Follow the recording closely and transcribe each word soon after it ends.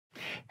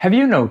Have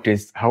you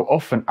noticed how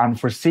often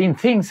unforeseen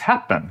things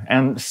happen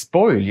and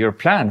spoil your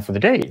plan for the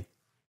day?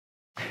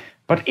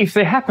 But if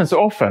they happen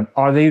so often,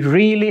 are they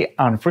really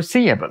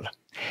unforeseeable?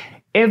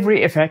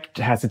 Every effect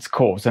has its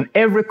cause, and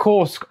every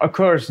cause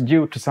occurs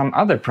due to some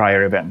other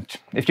prior event.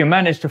 If you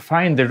manage to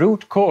find the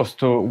root cause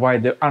to why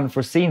the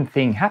unforeseen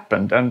thing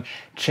happened and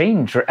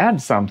change or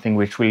add something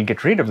which will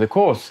get rid of the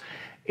cause,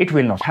 it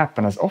will not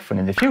happen as often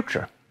in the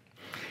future.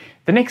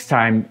 The next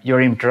time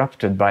you're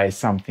interrupted by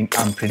something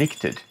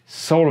unpredicted,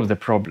 solve the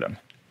problem,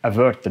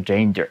 avert the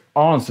danger,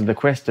 answer the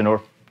question,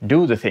 or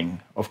do the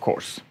thing, of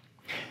course.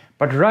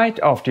 But right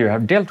after you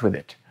have dealt with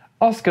it,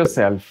 ask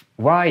yourself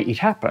why it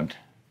happened.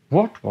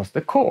 What was the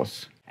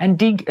cause? And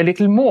dig a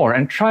little more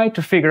and try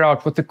to figure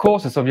out what the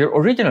causes of your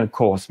original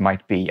cause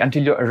might be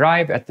until you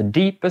arrive at the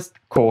deepest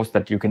cause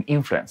that you can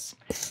influence.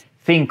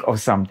 Think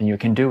of something you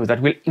can do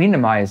that will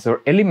minimize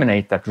or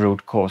eliminate that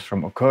root cause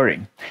from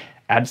occurring.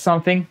 Add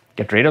something,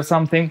 get rid of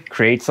something,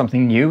 create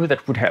something new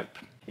that would help.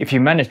 If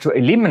you manage to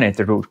eliminate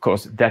the root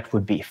cause, that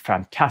would be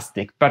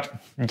fantastic, but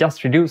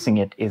just reducing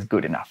it is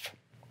good enough.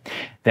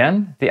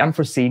 Then the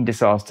unforeseen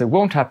disaster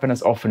won't happen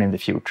as often in the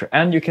future,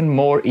 and you can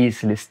more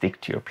easily stick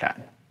to your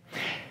plan.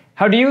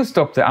 How do you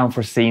stop the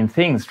unforeseen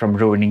things from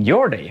ruining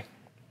your day?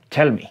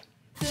 Tell me.